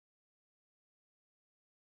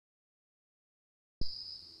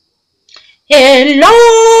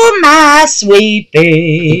Hello, my sweet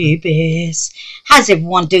babies. How's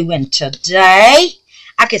everyone doing today?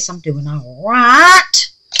 I guess I'm doing all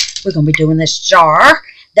right. We're going to be doing this jar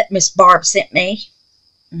that Miss Barb sent me.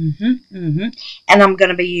 And I'm going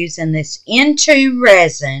to be using this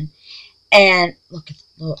IntoResin. And look,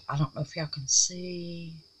 I don't know if y'all can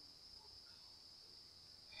see.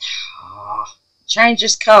 Oh,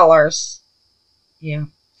 changes colors. Yeah,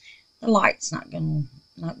 the light's not gonna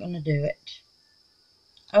do it.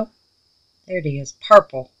 Oh, there it is,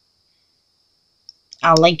 purple.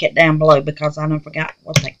 I'll link it down below because I don't forgot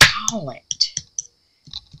what they call it.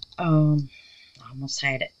 I almost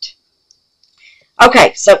had it.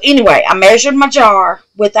 Okay, so anyway, I measured my jar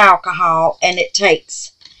with alcohol, and it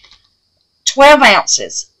takes 12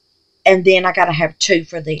 ounces, and then I gotta have 2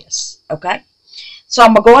 for this. Okay, so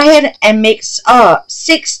I'm gonna go ahead and mix up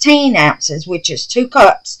 16 ounces, which is 2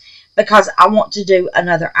 cups, because I want to do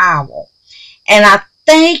another owl. And I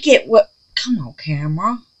think it was, come on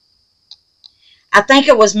camera, I think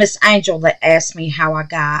it was Miss Angel that asked me how I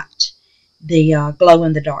got the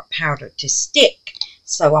glow-in-the-dark powder to stick.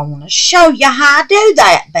 So I want to show you how I do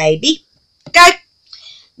that, baby. Okay,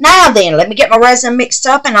 now then, let me get my resin mixed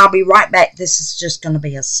up and I'll be right back. This is just going to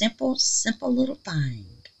be a simple little thing.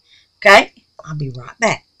 Okay, I'll be right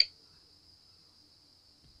back.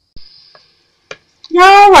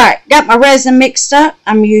 Alright, got my resin mixed up.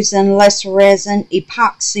 I'm using BLESSEDresin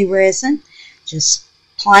Epoxy resin. Just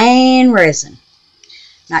plain resin.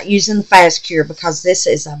 Not using the fast cure because this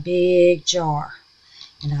is a big jar.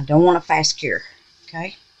 And I don't want a fast cure.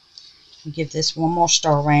 Okay. I'll give this one more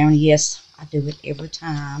stir around. Yes, I do it every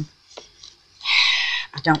time.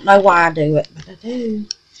 I don't know why I do it, but I do.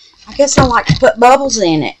 I guess I like to put bubbles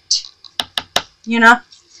in it. You know,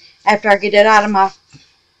 after I get it out of my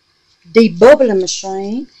debubbling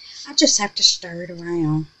machine, I just have to stir it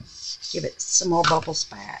around. Give it some more bubbles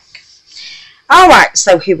back. Alright,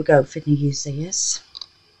 so here we go. Finna use this.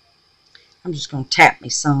 I'm just going to tap me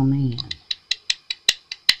some in.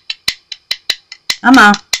 Come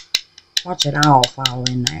on. Watch it all fall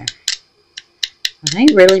in there. There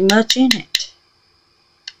ain't really much in it.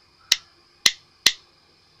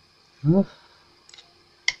 Oh.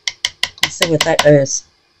 Let's see what that does.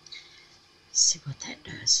 Let's see what that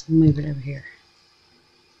does. Move it over here.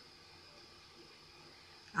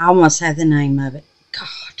 I almost have the name of it.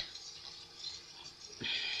 God.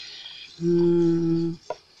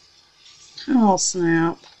 Oh,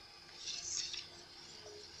 snap.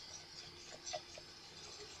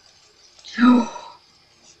 Oh,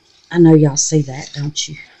 I know y'all see that, don't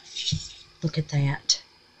you? Look at that.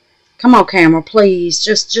 Come on, camera, please.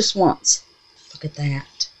 Just once. Look at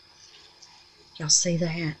that. Y'all see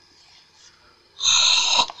that?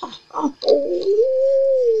 Oh,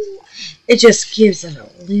 it just gives it a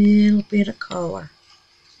little bit of color.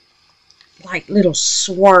 Like little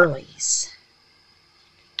swirlies.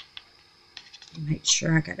 Make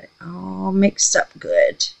sure I got it all mixed up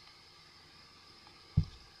good.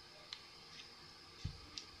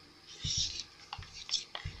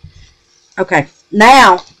 Okay,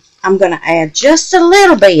 now I'm going to add just a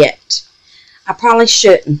little bit. I probably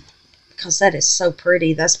shouldn't because that is so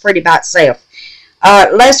pretty. That's pretty by itself.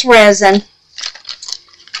 Less resin.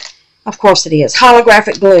 Of course it is.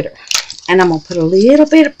 Holographic glitter. And I'm going to put a little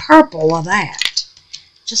bit of purple of that.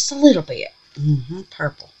 Just a little bit.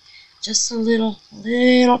 Purple. Just a little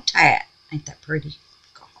tad. Ain't that pretty?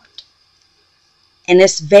 God. And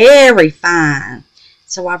it's very fine.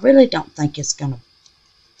 So I really don't think it's going to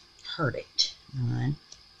hurt it. Alright.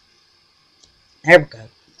 There we go.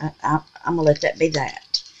 I'm going to let that be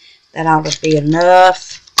that. That ought to be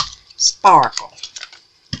enough sparkle.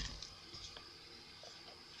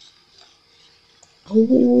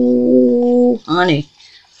 Oh, honey.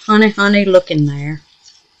 Honey, look in there.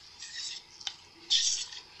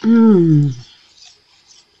 And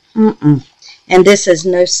this is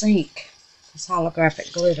no sink. It's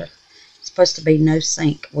holographic glitter. It's supposed to be no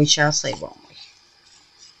sink. We shall see, won't we?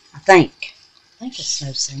 I think it's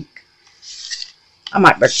no sink. I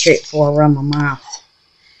might better check before I run my mouth.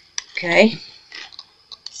 Okay.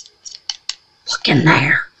 Look in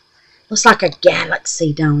there. Looks like a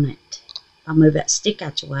galaxy, don't it? I'll move that stick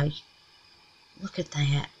out your way. Look at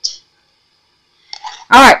that.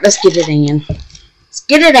 Alright, let's get it in. Let's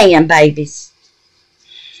get it in, babies.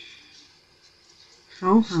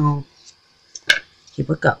 Here we go.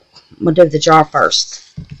 I'm going to do the jar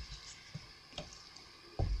first.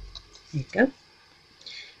 There you go.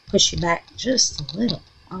 Push you back just a little.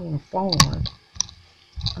 Forward.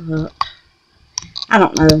 Up. I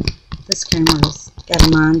don't know. This camera's got a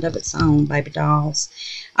mind of its own, baby dolls.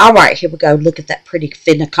 All right, here we go. Look at that pretty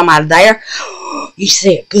finna come out of there. You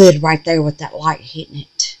see it good right there with that light hitting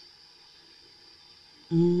it.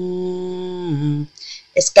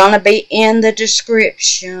 It's going to be in the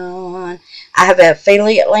description. I have an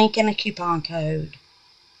affiliate link and a coupon code.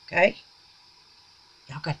 Okay?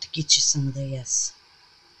 Y'all got to get you some of this.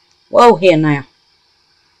 Whoa, here now.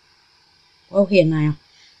 Whoa, here now.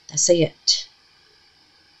 That's it.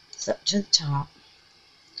 It's up to the top.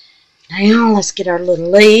 Now, let's get our little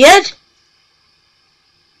lid.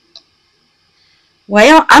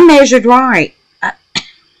 Well, I measured right. I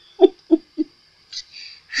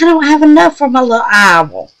don't have enough for my little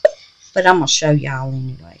owl. But I'm going to show y'all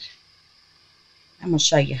anyway. I'm going to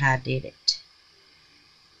show you how I did it.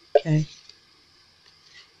 Okay.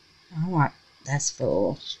 Alright. That's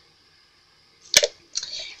full.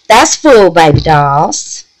 That's full, baby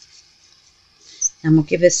dolls. I'm going to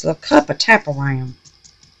give this a little cup a tap around.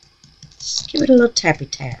 Just give it a little tappy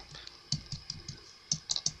tap.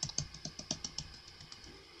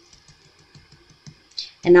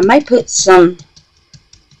 And I may put some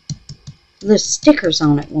little stickers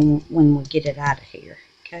on it when we get it out of here.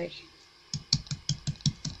 Okay.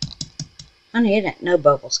 Honey, it ain't no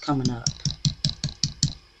bubbles coming up.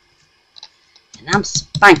 And I'm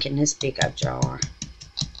spanking this big old jar.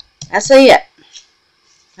 That's it.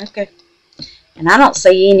 Okay. And I don't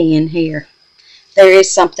see any in here. There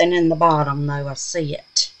is something in the bottom, though. I see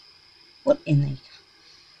it. What in the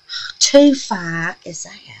 2.5 is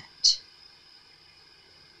that?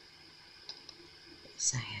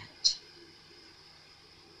 What's that?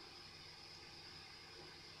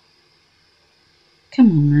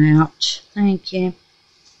 Come on out. Thank you.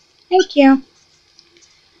 Thank you.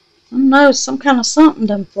 I don't know, some kind of something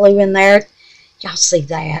done flew in there. Y'all see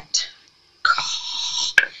that?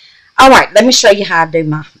 Alright, let me show you how I do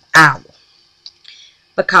my owl.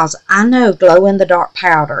 Because I know glow-in-the-dark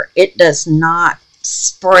powder, it does not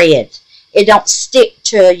spread. It don't stick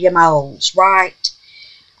to your molds, right?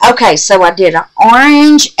 Okay, so I did an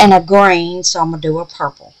orange and a green, so I'm going to do a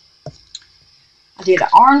purple. I did an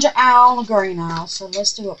orange owl and a green owl, so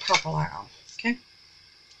let's do a purple owl, okay?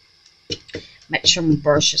 Make sure my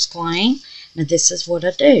brush is clean. Now, this is what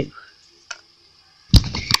I do.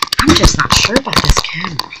 I'm just not sure about this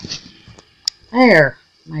camera. There,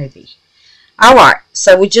 maybe. Alright,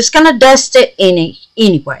 so we're just going to dust it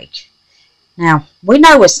anyway. Now, we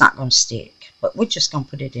know it's not going to stick, but we're just going to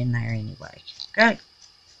put it in there anyway. Okay?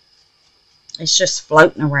 It's just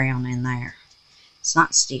floating around in there. It's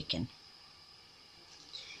not sticking.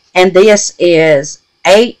 And this is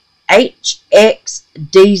HXDZFX.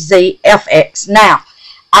 Now,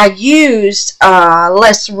 I used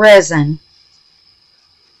less resin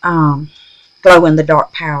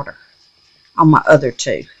glow-in-the-dark powder on my other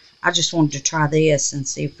two. I just wanted to try this and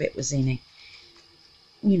see if it was any,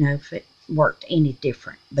 you know, if it worked any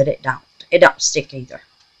different. But it don't. It don't stick either.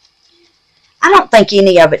 I don't think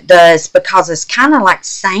any of it does because it's kind of like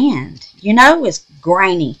sand. You know, it's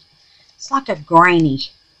grainy. It's like a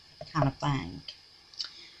grainy kind of thing.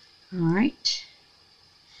 Alright.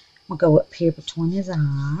 We'll go up here between his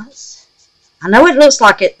eyes. I know it looks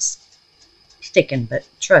like it's sticking, but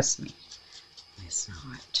trust me, it's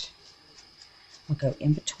not. We'll go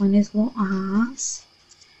in between his little eyes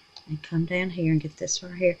and come down here and get this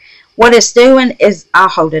right here. What it's doing is, I'll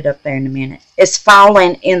hold it up there in a minute. It's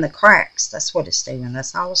falling in the cracks. That's what it's doing.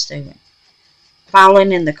 That's all it's doing.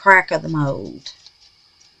 Falling in the crack of the mold.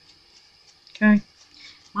 Okay.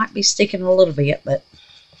 Might be sticking a little bit, but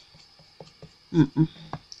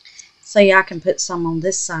see, I can put some on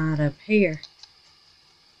this side up here.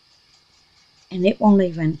 And it won't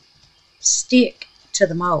even stick to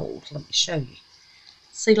the mold. Let me show you.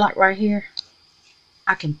 See, like right here?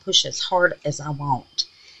 I can push as hard as I want.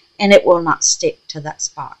 And it will not stick to that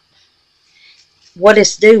spot. What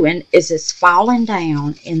it's doing is it's falling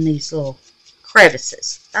down in these little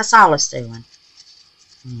crevices. That's all it's doing.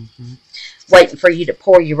 Waiting for you to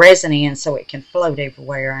pour your resin in so it can float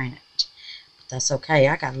everywhere, ain't it? But that's okay.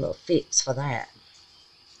 I got a little fix for that.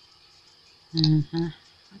 I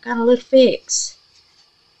got a little fix.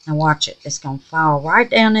 Now watch it. It's going to fall right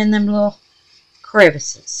down in them little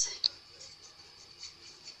crevices.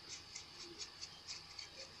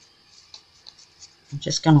 I'm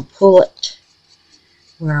just going to pull it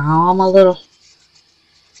where all my little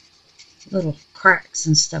cracks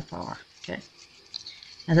and stuff are. Okay.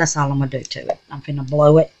 Now that's all I'm going to do to it. I'm going to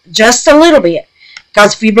blow it just a little bit.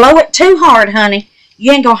 Because if you blow it too hard, honey,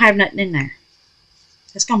 you ain't going to have nothing in there.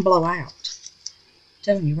 It's going to blow out. I'm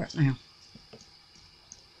telling you right now.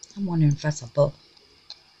 I'm wondering if that's a bubble.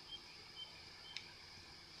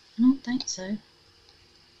 I don't think so.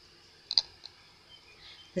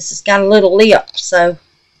 This has got a little lip, so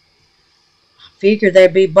I figured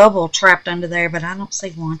there'd be bubble trapped under there, but I don't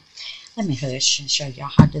see one. Let me hush and show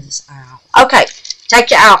y'all how to do this owl. Okay,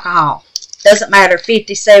 take your alcohol. Doesn't matter,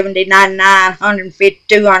 50, 70, 99, 150,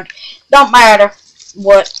 200. Don't matter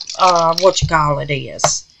what you call it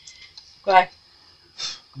is. Okay,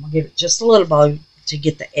 I'm gonna give it just a little bit to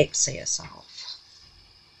get the excess off,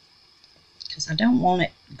 because I don't want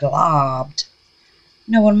it globbed.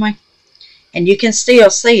 You know what I mean? And you can still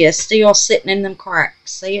see it's still sitting in them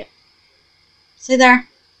cracks. See it? See there?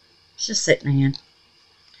 It's just sitting in.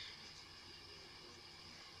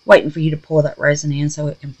 Waiting for you to pour that resin in so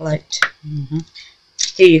it can float.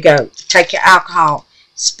 Here you go. Take your alcohol.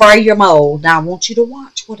 Spray your mold. Now I want you to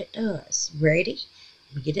watch what it does. Ready?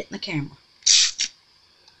 Let me get it in the camera.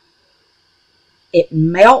 It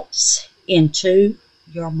melts into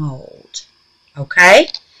your mold. Okay?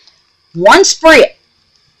 One sprit.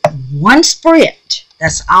 One sprit.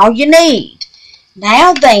 That's all you need.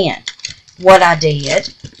 Now then, what I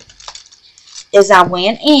did is I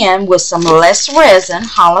went in with some BLESSEDresin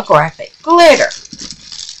holographic glitter.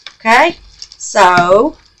 Okay,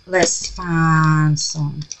 so let's find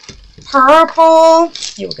some purple.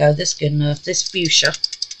 Here we go. This is good enough. This fuchsia.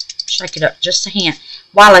 Shake it up just a hint.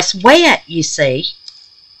 While it's wet, you see,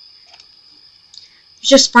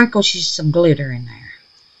 just sprinkles you some glitter in there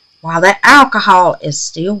while that alcohol is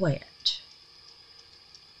still wet.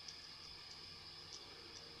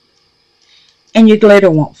 And your glitter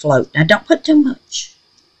won't float. Now, don't put too much.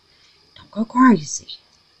 Don't go crazy.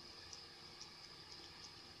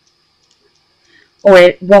 Or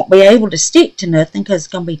it won't be able to stick to nothing because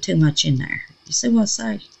it's going to be too much in there. You see what I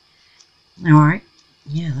say? Alright.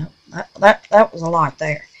 Yeah, that was a lot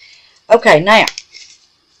there. Okay, now,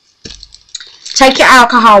 take your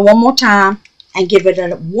alcohol one more time and give it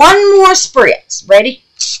one more spritz. Ready?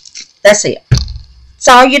 That's it. That's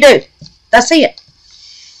all you do. That's it.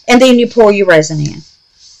 And then you pour your resin in.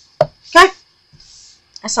 Okay?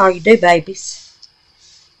 That's all you do, babies.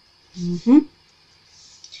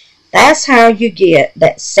 That's how you get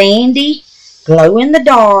that sandy,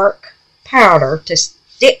 glow-in-the-dark powder to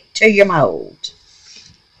stick to your mold.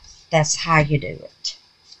 That's how you do it.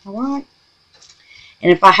 Alright?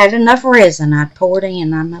 And if I had enough resin, I'd pour it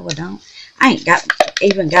in. I know I don't. I ain't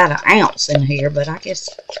even got an ounce in here, but I guess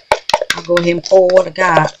I'll go ahead and pour what I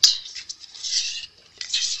got.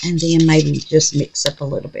 And then maybe just mix up a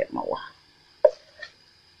little bit more.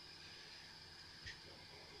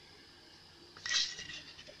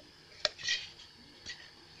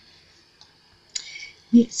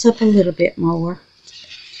 Mix up a little bit more.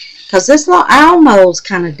 Because this little owl mold's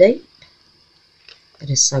kind of deep. But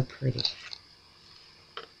it's so pretty.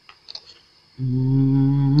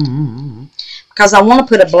 Because I want to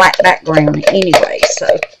put a black background anyway, so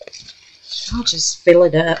I'll just fill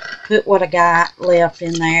it up, put what I got left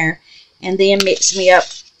in there, and then mix me up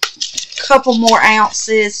a couple more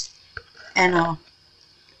ounces, and I'll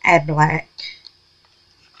add black.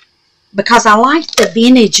 Because I like the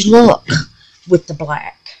vintage look with the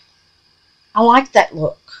black. I like that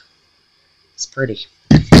look. It's pretty.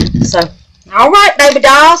 So, alright, baby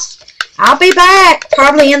dolls. I'll be back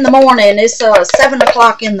probably in the morning. It's 7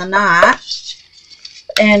 o'clock in the night.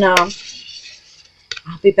 And I'll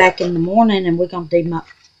be back in the morning, and we're going to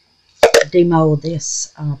demold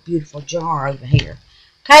this beautiful jar over here.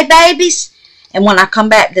 Okay, babies? And when I come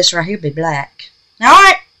back, this right here will be black.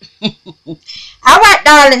 Alright? Alright,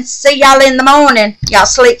 darlings. See y'all in the morning. Y'all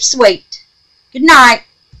sleep sweet. Good night.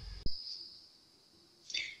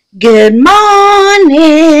 Good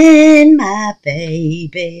morning, my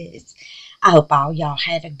babies. I hope all y'all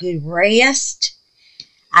had a good rest.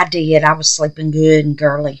 I did. I was sleeping good and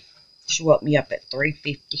girly. She woke me up at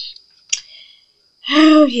 3:50.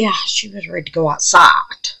 Oh, yeah. She was ready to go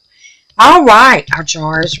outside. All right. Our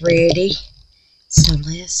jar is ready. So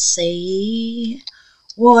let's see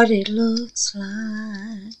what it looks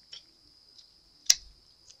like.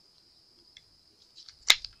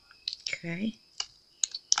 Okay.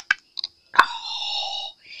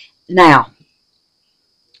 Oh. Now,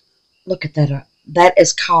 look at that. That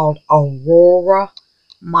is called Aurora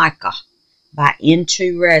Mica by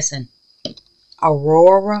IntoResin.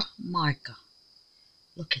 Aurora Mica.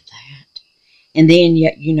 Look at that. And then,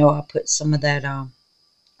 you know, I put some of that,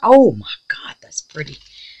 oh my God, that's pretty.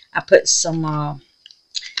 I put some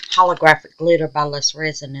holographic glitter by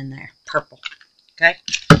BLESSEDresin in there. Purple. Okay.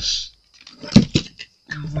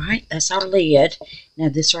 Alright, that's our lid. Now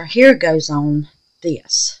this right here goes on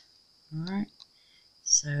this. Alright.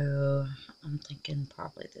 So, I'm thinking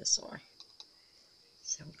probably this way.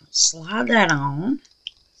 So we're going to slide that on.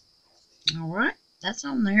 Alright, that's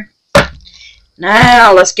on there.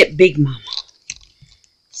 Now let's get Big Mama.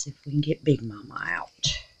 See if we can get Big Mama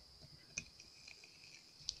out.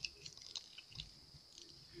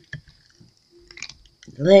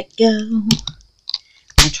 Let go.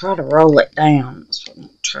 I'll try to roll it down. That's what I'm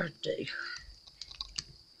going to try to do.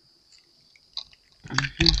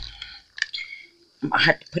 I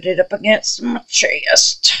have to put it up against my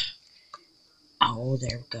chest. Oh,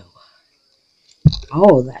 there we go.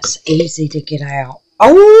 Oh, that's easy to get out.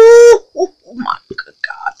 Oh my good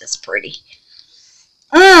God, that's pretty.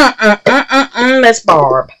 Miss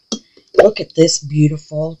Barb. Look at this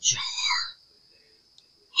beautiful jar.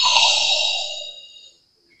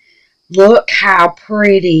 Look how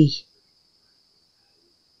pretty.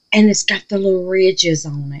 And it's got the little ridges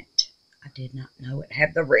on it. I did not know it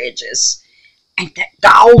had the ridges. Ain't that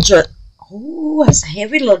gorgeous? Oh, it's a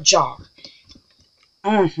heavy little jar.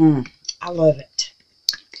 I love it.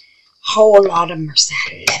 Whole lot of mercy.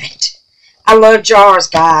 I love it. I love jars,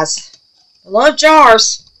 guys. I love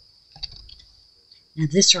jars. Now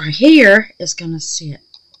this right here is going to sit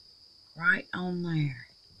right on there.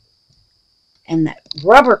 And that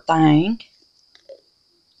rubber thing,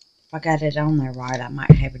 if I got it on there right, I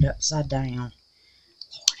might have it upside down.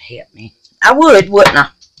 Lord help me. I would, wouldn't I?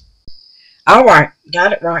 Alright,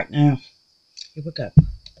 got it right now. Here we go.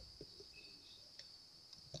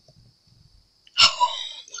 Oh,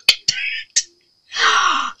 look at that.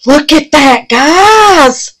 Look at that,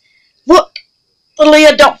 guys. Look, the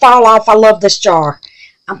lid don't fall off. I love this jar.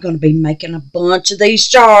 I'm going to be making a bunch of these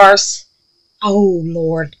jars. Oh,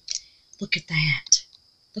 Lord. Look at that.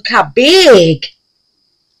 Look how big.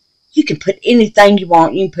 You can put anything you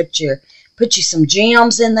want. You can put you some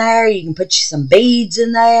gems in there. You can put you some beads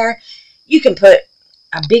in there. You can put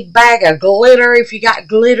a big bag of glitter. If you got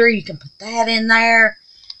glitter, you can put that in there.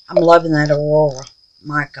 I'm loving that Aurora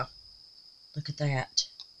Mica. Look at that.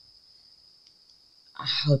 I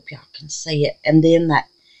hope y'all can see it. And then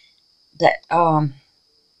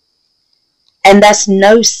and that's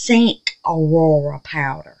no sink Aurora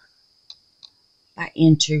powder by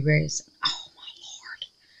IntoResin. Oh my Lord.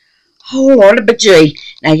 Oh Lord, but gee.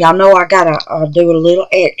 Now y'all know I gotta do a little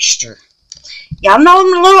extra. Y'all know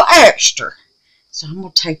I'm a little extra. So I'm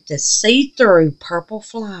going to take this see-through purple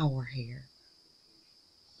flower here.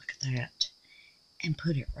 Look at that. And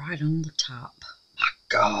put it right on the top. My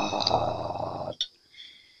God.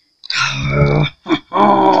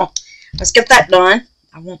 Let's get that done.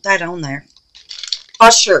 I want that on there. Oh,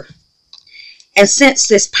 sure. And since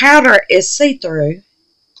this powder is see-through,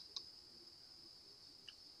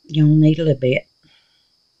 you'll need a little bit.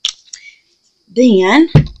 Then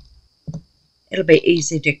it'll be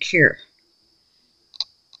easy to cure.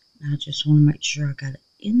 I just want to make sure I got it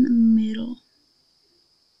in the middle.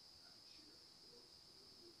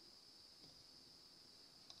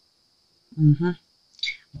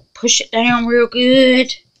 Push it down real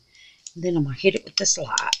good. Then I'm going to hit it with this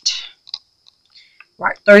light.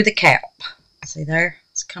 Right through the cap. See there?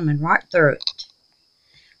 It's coming right through it.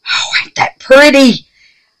 Oh, ain't that pretty?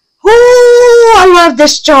 Oh, I love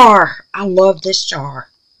this jar. I love this jar.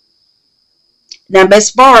 Now,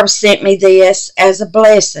 Miss Barb sent me this as a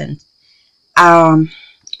blessing. I'll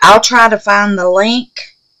try to find the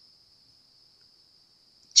link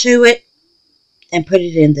to it and put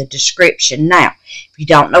it in the description. Now, if you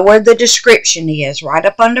don't know where the description is, right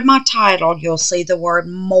up under my title, you'll see the word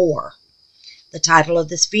more. The title of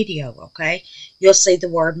this video, okay? You'll see the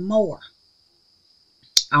word more.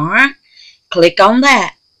 Alright? Click on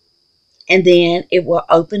that. And then it will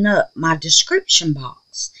open up my description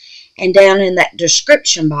box. And down in that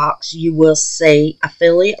description box, you will see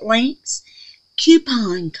affiliate links,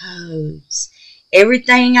 coupon codes,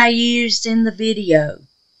 everything I used in the video.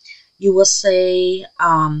 You will see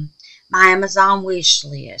my Amazon wish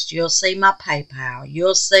list. You'll see my PayPal.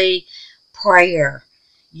 You'll see prayer.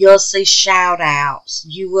 You'll see shout outs.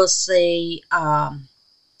 You will see, oh,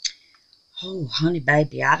 honey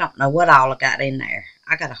baby, I don't know what all I got in there.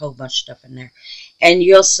 I got a whole bunch of stuff in there. And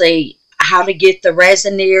you'll see how to get the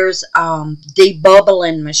Resiners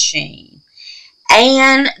debubbling machine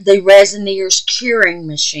and the Resiners curing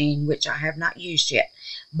machine, which I have not used yet,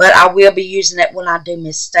 but I will be using it when I do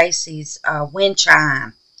Miss Stacy's wind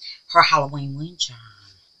chime, her Halloween wind chime.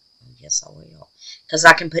 Oh, yes, I will, because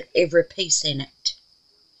I can put every piece in it,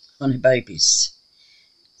 honey babies.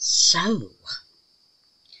 So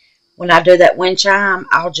when I do that wind chime,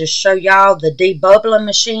 I'll just show y'all the debubbling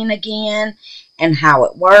machine again and how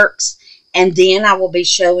it works. And then I will be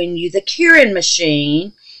showing you the curing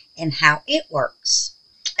machine and how it works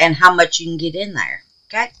and how much you can get in there.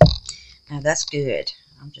 Okay? Now that's good.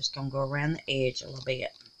 I'm just going to go around the edge a little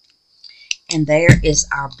bit. And there is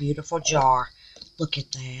our beautiful jar. Look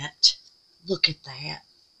at that. Look at that.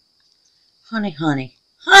 Honey, honey.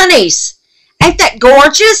 Honeys! Ain't that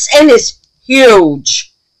gorgeous? And it's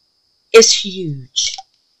huge. It's huge.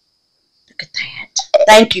 Look at that.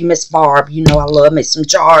 Thank you, Miss Barb. You know I love me some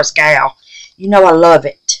jars, gal. You know I love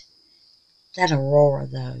it. That Aurora,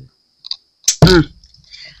 though.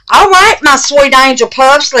 All right, my sweet angel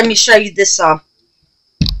puffs. Let me show you this owl.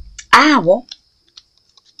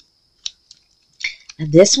 Now,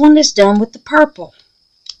 this one is done with the purple.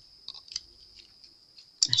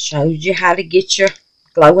 I showed you how to get your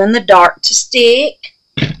glow-in-the-dark to stick.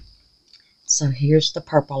 So here's the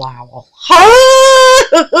purple owl.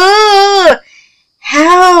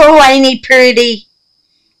 Oh, ain't he pretty?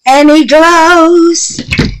 And he glows.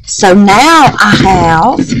 So now I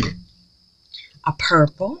have a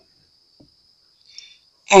purple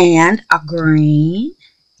and a green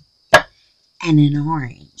and an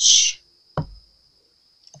orange.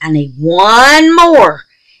 I need one more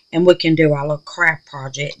and we can do our little craft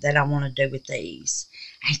project that I want to do with these.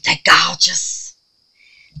 Ain't they gorgeous?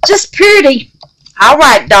 Just pretty. All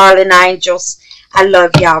right, darling angels. I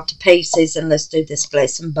love y'all to pieces, and let's do this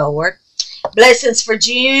blessing board. Blessings for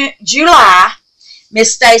July,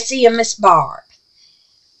 Miss Stacy and Miss Barb.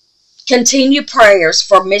 Continue prayers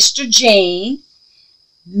for Mr. Jean,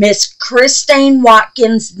 Miss Christine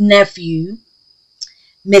Watkins' nephew,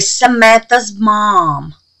 Miss Samantha's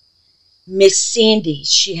mom, Miss Cindy,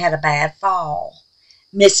 she had a bad fall,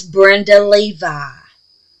 Miss Brenda Levi,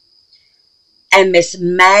 and Miss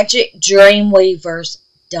Magic Dreamweaver's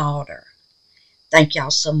daughter. Thank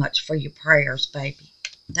y'all so much for your prayers, baby.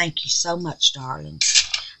 Thank you so much, darling.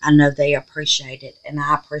 I know they appreciate it, and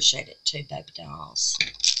I appreciate it too, baby dolls.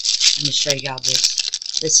 Let me show y'all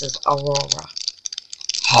this. This is Aurora.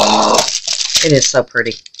 Oh, it is so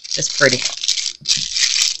pretty. It's pretty.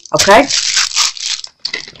 Okay?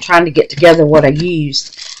 I'm trying to get together what I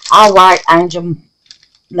used. All right, Angel.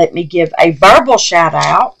 Let me give a verbal shout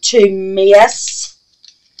out to Miss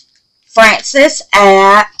Francis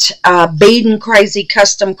at Beadin' Crazy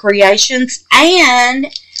Custom Creations and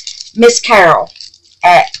Miss Carol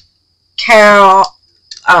at Carol.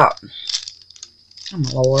 Oh my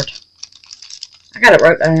Lord. I got it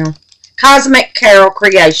wrote down. Cosmic Carol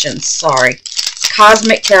Creations. Sorry.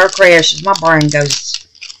 Cosmic Carol Creations. My brain goes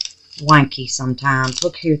wanky sometimes.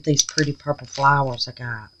 Look here at these pretty purple flowers I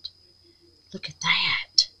got. Look at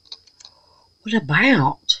that. What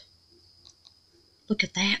about? Look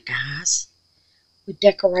at that, guys. We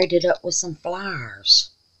decorated up with some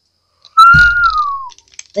flowers.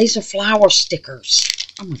 These are flower stickers.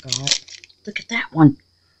 Oh my God. Look at that one.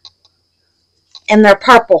 And they're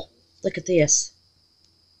purple. Look at this.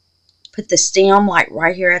 Put the stem like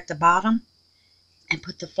right here at the bottom. And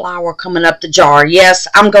put the flower coming up the jar. Yes,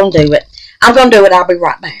 I'm going to do it. I'm going to do it. I'll be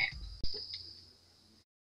right back.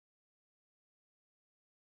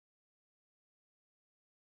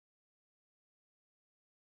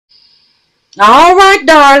 All right,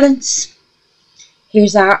 darlings.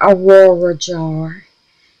 Here's our Aurora jar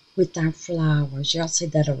with our flowers. Y'all see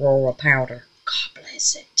that Aurora powder? God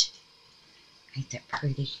bless it. Ain't that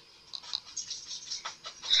pretty?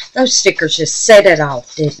 Those stickers just set it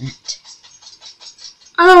off, didn't it?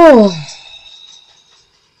 Oh.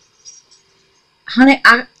 Honey,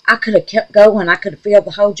 I could have kept going. I could have filled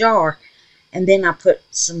the whole jar. And then I put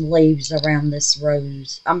some leaves around this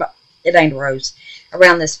rose. It ain't a rose.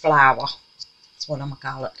 Around this flower. That's what I'm going to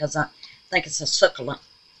call it. Because I think it's a succulent,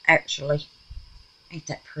 actually. Ain't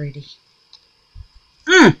that pretty?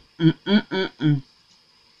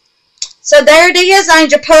 So there it is,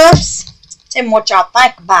 Angel Puffs. Tell me what y'all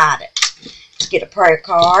think about it. Get a prayer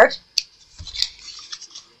card.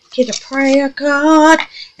 Get a prayer card.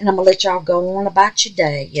 And I'm going to let y'all go on about your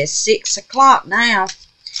day. It's 6 o'clock now.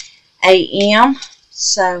 a.m.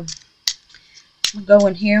 So I'm going to go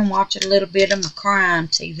in here and watch a little bit of my crime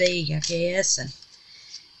TV, I guess. And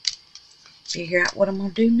figure out what I'm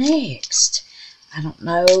going to do next. I don't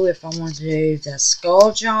know if I want to do the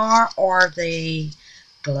skull jar or the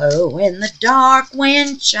glow-in-the-dark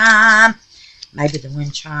wind chime. Maybe the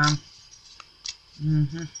wind chime.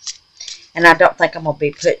 And I don't think I'm going to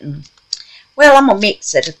be putting... Well, I'm going to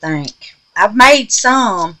mix it, I think. I've made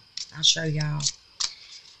some. I'll show y'all.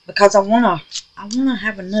 Because I want to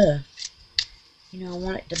have enough. You know, I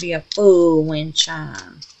want it to be a full wind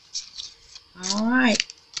chime. Alright.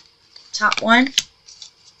 Top one.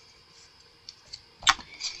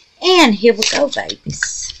 And here we go,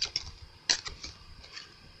 babies.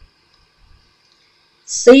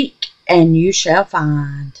 Seek and you shall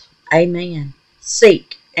find. Amen.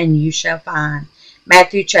 Seek and you shall find.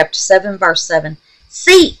 Matthew chapter 7 verse 7.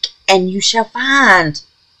 Seek and you shall find.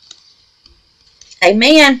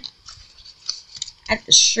 Amen.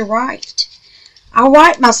 That's sure right. All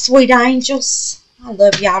right, my sweet angels. I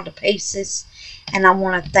love y'all to pieces. And I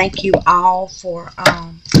want to thank you all for,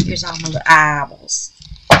 here's all my little eyeballs,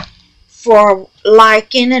 for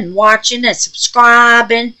liking and watching and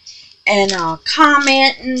subscribing and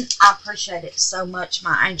commenting. I appreciate it so much,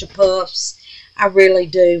 my angel puffs. I really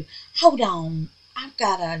do. Hold on. I've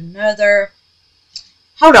got another.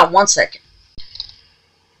 Hold on one second.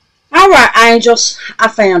 All right, angels. I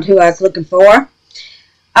found who I was looking for.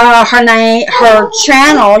 Her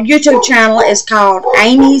channel, YouTube channel is called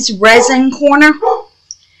Amy's Resin Corner.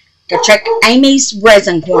 Go check Amy's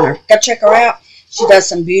Resin Corner. Go check her out. She does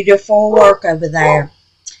some beautiful work over there.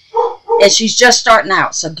 And she's just starting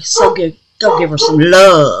out, so go give her some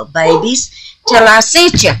love, babies. Tell her I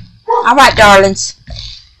sent you. All right, darlings.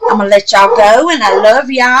 I'm going to let y'all go, and I love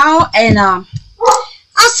y'all, and I'll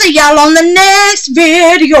see y'all on the next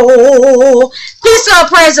video. Peace, love,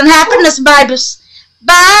 praise, and happiness, babies.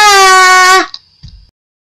 Bye.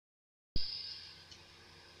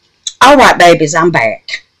 All right, babies, I'm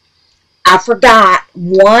back. I forgot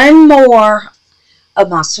one more of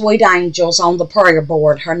my sweet angels on the prayer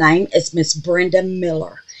board. Her name is Miss Brenda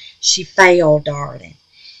Miller. She failed, darling.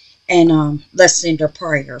 And let's send her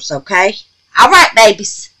prayers, okay? All right,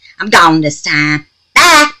 babies. I'm gone this time.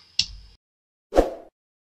 Bye.